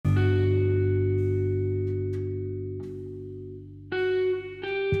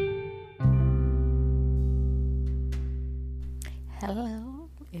Hello,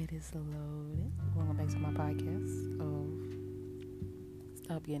 it is loaded. Welcome back to my podcast of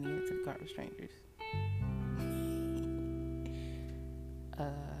Stop Getting Into the Car with Strangers.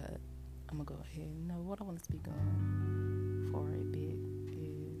 I'm gonna go ahead. What I want to speak on for a bit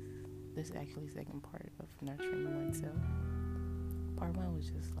is this is actually the second part of nurturing oneself. Part one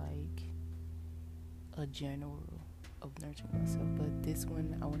was just like a general of nurturing oneself, but this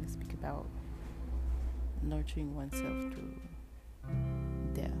one I want to speak about nurturing oneself through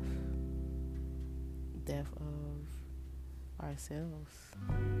death of ourselves,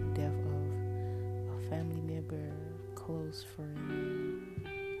 death of a family member, close friends,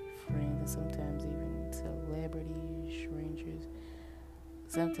 and sometimes even celebrities, strangers.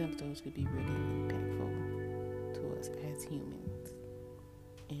 Sometimes those could be really impactful to us as humans,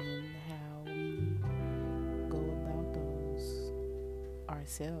 and how we go about those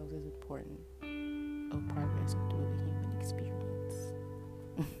ourselves is important of progressing through the human experience,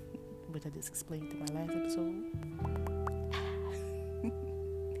 which I just explained in my last episode.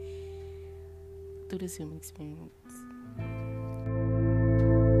 Through this human experience.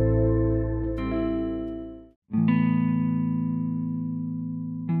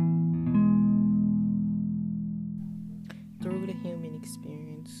 Through the human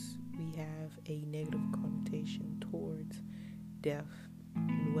experience, we have a negative connotation towards death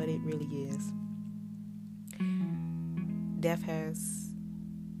and what it really is. Death has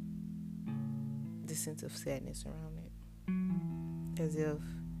this sense of sadness around it, as if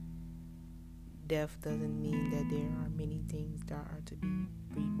death doesn't mean that there are many things that are to be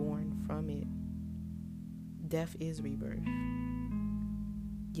reborn from it. Death is rebirth.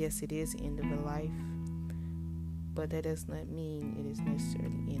 Yes, it is the end of a life, but that does not mean it is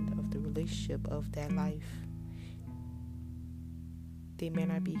necessarily the end of the relationship of that life. They may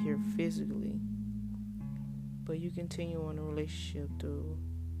not be here physically, but you continue on a relationship through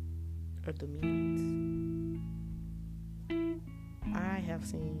other means. I have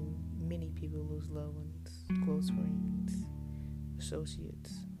seen many people lose loved ones, close friends,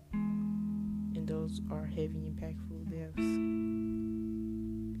 associates, and those are heavy, impactful deaths.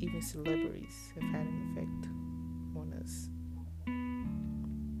 Even celebrities have had an effect on us.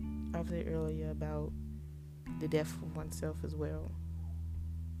 I've said earlier about the death of oneself as well.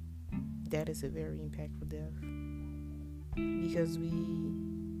 That is a very impactful death, because we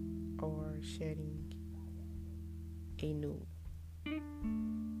are shedding a new.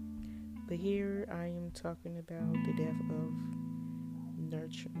 But here I am talking about the death of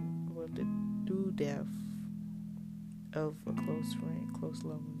nurturing, through death of a close friend, close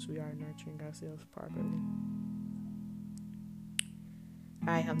loved ones. We are nurturing ourselves properly.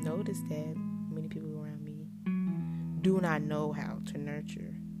 I have noticed that many people around me do not know how to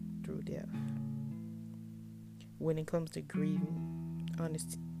nurture through death. When it comes to grieving, I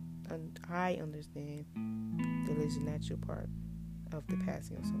understand that it is a natural part of the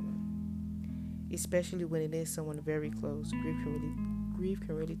passing of someone, especially when it is someone very close. Grief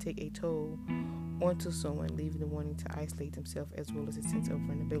can really take a toll onto someone, leaving them wanting to isolate themselves, as well as a sense of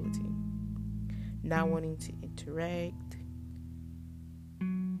vulnerability, not wanting to interact,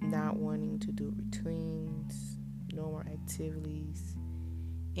 not wanting to do routines, no more activities,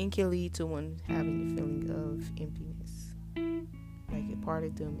 and can lead to one having a feeling of emptiness, like a part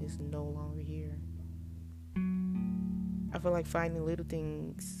of them is no longer here. I feel like finding little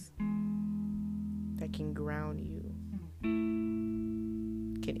things that can ground you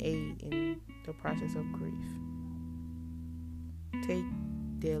can aid in the process of grief. Take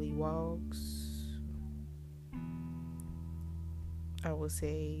daily walks. I would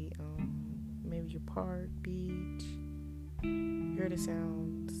say maybe your park, beach. Hear the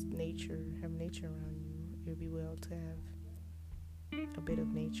sounds, nature, have nature around you. It would be well to have a bit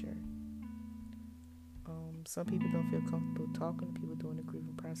of nature. Some people don't feel comfortable talking to people during the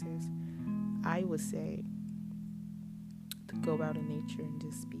grieving process. I would say to go out in nature and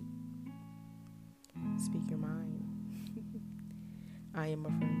just speak your mind. I am a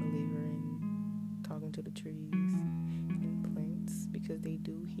firm believer in talking to the trees and plants, because they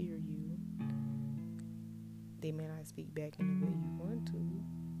do hear you. They may not speak back in the way you want to.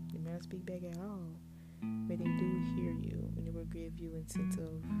 They may not speak back at all, but they do hear you, and it will give you a sense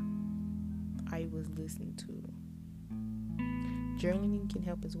of I was listened to. Journaling can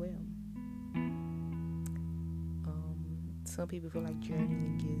help as well. Some people feel like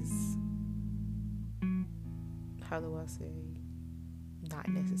journaling is, how do I say, not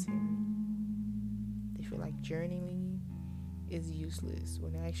necessary. They feel like journaling is useless,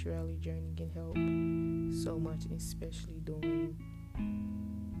 when actually journaling can help so much, especially during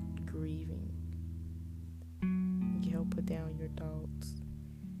grieving. It can help put down your thoughts,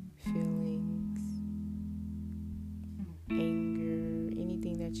 feelings, anger,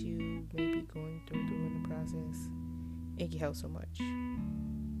 anything that you may be going through during the process. It can help so much.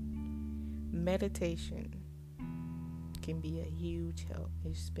 Meditation can be a huge help,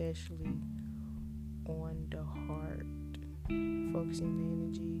 especially on the heart. Focusing the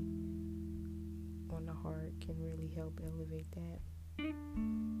energy on the heart can really help elevate that.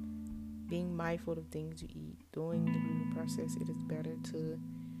 Being mindful of things you eat during the grieving process, it is better to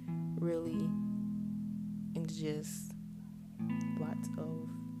really ingest lots of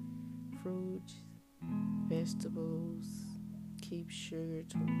fruits, vegetables, keep sugar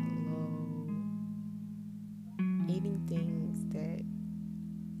to low, eating things that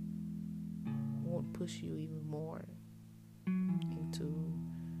won't push you even more into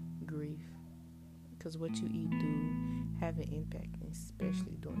grief, because what you eat do have an impact,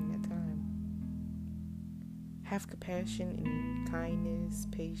 especially during that time. Have compassion and kindness,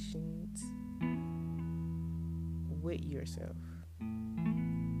 patience with yourself.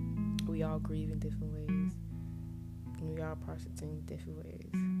 We all grieve in different ways, and we all process in different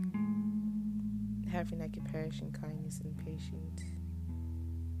ways. Having that compassion, kindness, and patience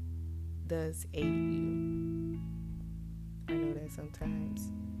does aid you. I know that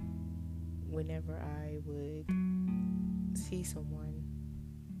sometimes whenever I would see someone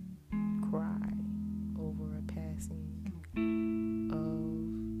cry over a passing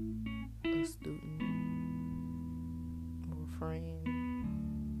of a student or a friend,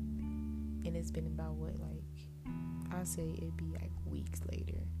 and it's been about I say it'd be like weeks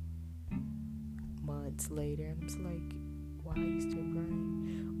later, months later, and I'm just like, why are you still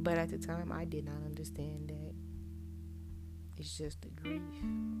crying? But at the time I did not understand that it's just the grief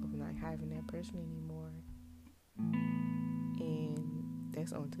of not having that person anymore. And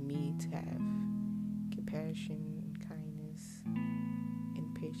that's on to me to have compassion and kindness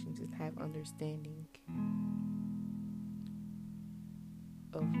and patience and have understanding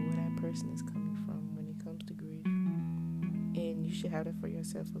of where that person is coming from when it comes to grief. And you should have that for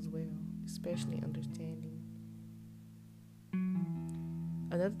yourself as well, especially understanding.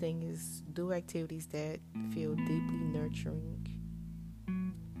 Another thing is do activities that feel deeply nurturing.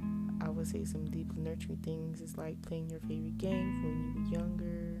 I would say some deeply nurturing things is like playing your favorite game from when you were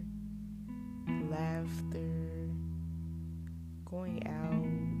younger, laughter, going out,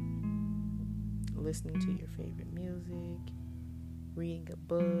 listening to your favorite music, reading a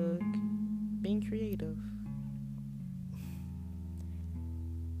book, being creative.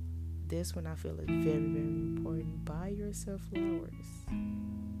 This one I feel is very, very important. Buy yourself flowers.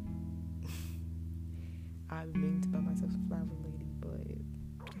 I've been meaning to buy myself some flowers lately, but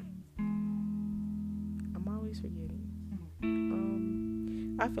I'm always forgetting.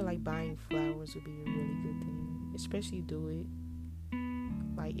 I feel like buying flowers would be a really good thing, especially do it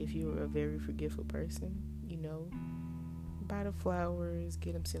like if you're a very forgetful person, buy the flowers,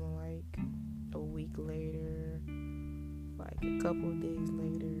 get them sent like a week later, like a couple of days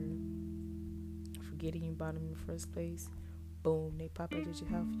later, forgetting you bought them in the first place. Boom, they pop out at your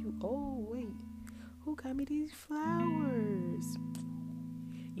house. Oh wait, who got me these flowers?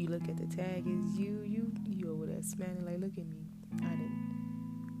 You look at the tag, it's you over there smiling like, look at me.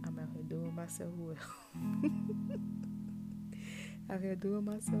 I'm out here doing myself well. Out here doing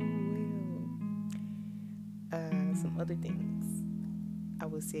myself well. Some other things. I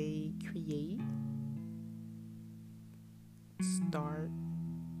would say create, start,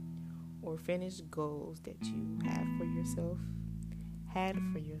 or finish goals that you had for yourself,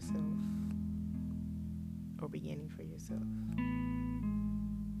 or beginning for yourself.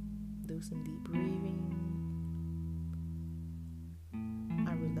 Do some deep breathing.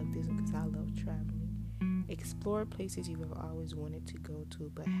 I really love this one because I love traveling. Explore places you have always wanted to go to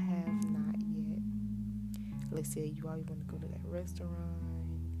but have not yet. Let's say you always want to go to that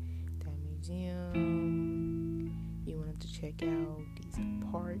restaurant, that museum. You wanted to check out these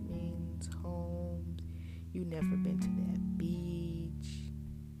apartments, homes. You never been to that beach.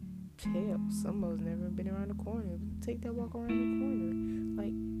 Hell, some of us never been around the corner. Take that walk around the corner.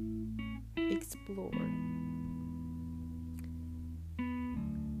 Like, explore.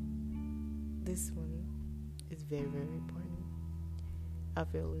 This one is very, very important. I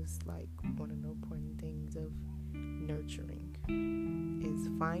feel it's like one of the important things of nurturing is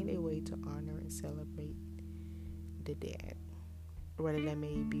find a way to honor and celebrate the dead. Whether that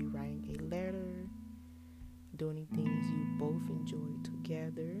may be writing a letter, doing things you both enjoy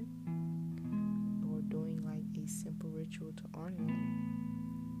together, or doing like a simple ritual to honor them.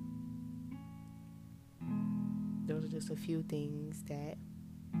 Those are just a few things that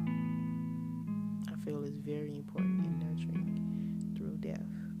I feel is very important in nurturing through death.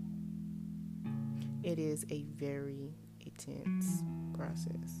 It is a very intense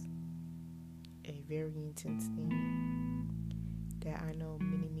process, a very intense thing that I know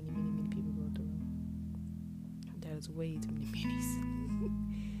many, many, many, many people go through. That is way too many minis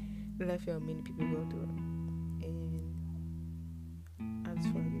that I feel many people go through. And I just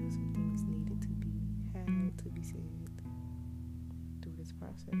feel like it was some things needed to be had, to be said through this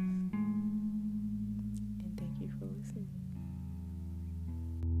process. And thank you for listening.